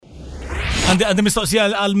Għandi mistoqsija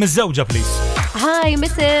għal-mizzewġa, please. Hi,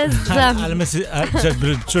 Mrs.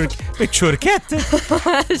 Ċurket?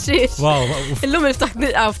 Xiex. Wow. Illum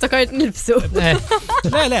iftakart nilbsu.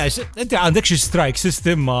 Le, inti għandek xi strike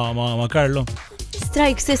system ma' Karlo?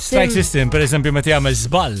 Strike system, per eżempju, meta jagħmel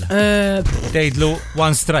żball. Tgħidlu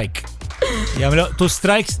one strike. Jagħmlu 2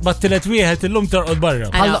 strikes, battilet wieħed illum torqod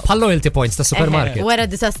barra. Bħal loyalty points ta' supermarket. Wara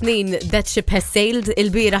 9 snin, that ship has sailed,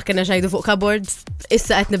 il-bira kena ġajdu fuq kabord,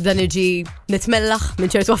 issa qed nibda niġi nitmellaħ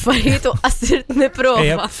minn ċertu affarijiet u qassirt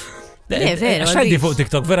nipprova. Xaddi fuq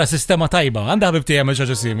TikTok, vera sistema tajba. Għanda ħabib tiegħi għamel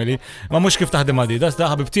xaġa simili, ma mhux kif taħdem għadi,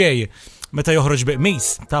 da ħabib tiegħi meta joħroġ biqmis,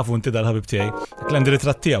 tafu inti dal-ħabib tiegħi, l-għandi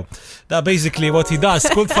ritratt tiegħu. Da basically what he does,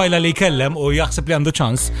 kull fajla li jkellem u jaħseb li għandu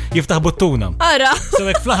ċans, jiftaħ buttuna. Ara. So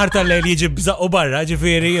hekk fl-aħħar tal-lejl jiġi bżaqqu barra,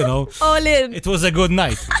 ġifieri, you know. All in. It was a good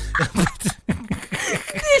night.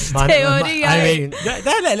 Teorija.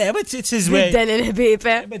 But it's his way. Biddel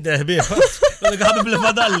il-ħbibe. Biddel il-ħbibe. Għabib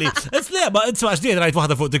li-fadalli. It's-leba, it's-max di rajt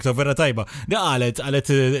waħda fuq TikTok vera tajba. Di għalet,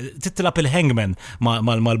 titlap il-Hangman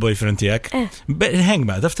mal-boyfriend tijak.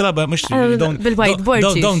 Il-Hangman, taf tilab, mux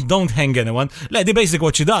bil-whiteboard. Don't hang anyone. Le, di basic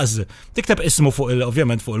what she does. Tiktab ismu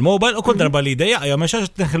ovvjament fuq il-mobile u kull darba li ideja għajja meċax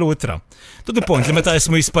t-neħlu itra. To the point li meta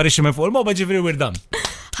ismu jisparixi minn fuq il-mobile ġifiri we're done.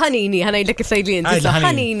 Ħanini, ħanajdlek kif tajdli inti.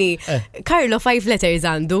 Ħanini, Karlo 5 letters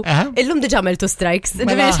għandu. Illum diġa għamel 2 strikes.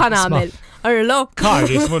 Divex ħanamel. Arlo? Kar,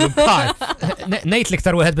 jismu kar. Nejt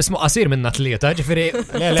liktar wieħed bismu qasir minna 3, ġifiri,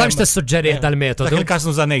 tamx t-sugġeri dal-metodu. Dak il-kas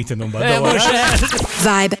nuża nejt innum.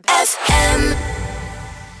 Vibe FM.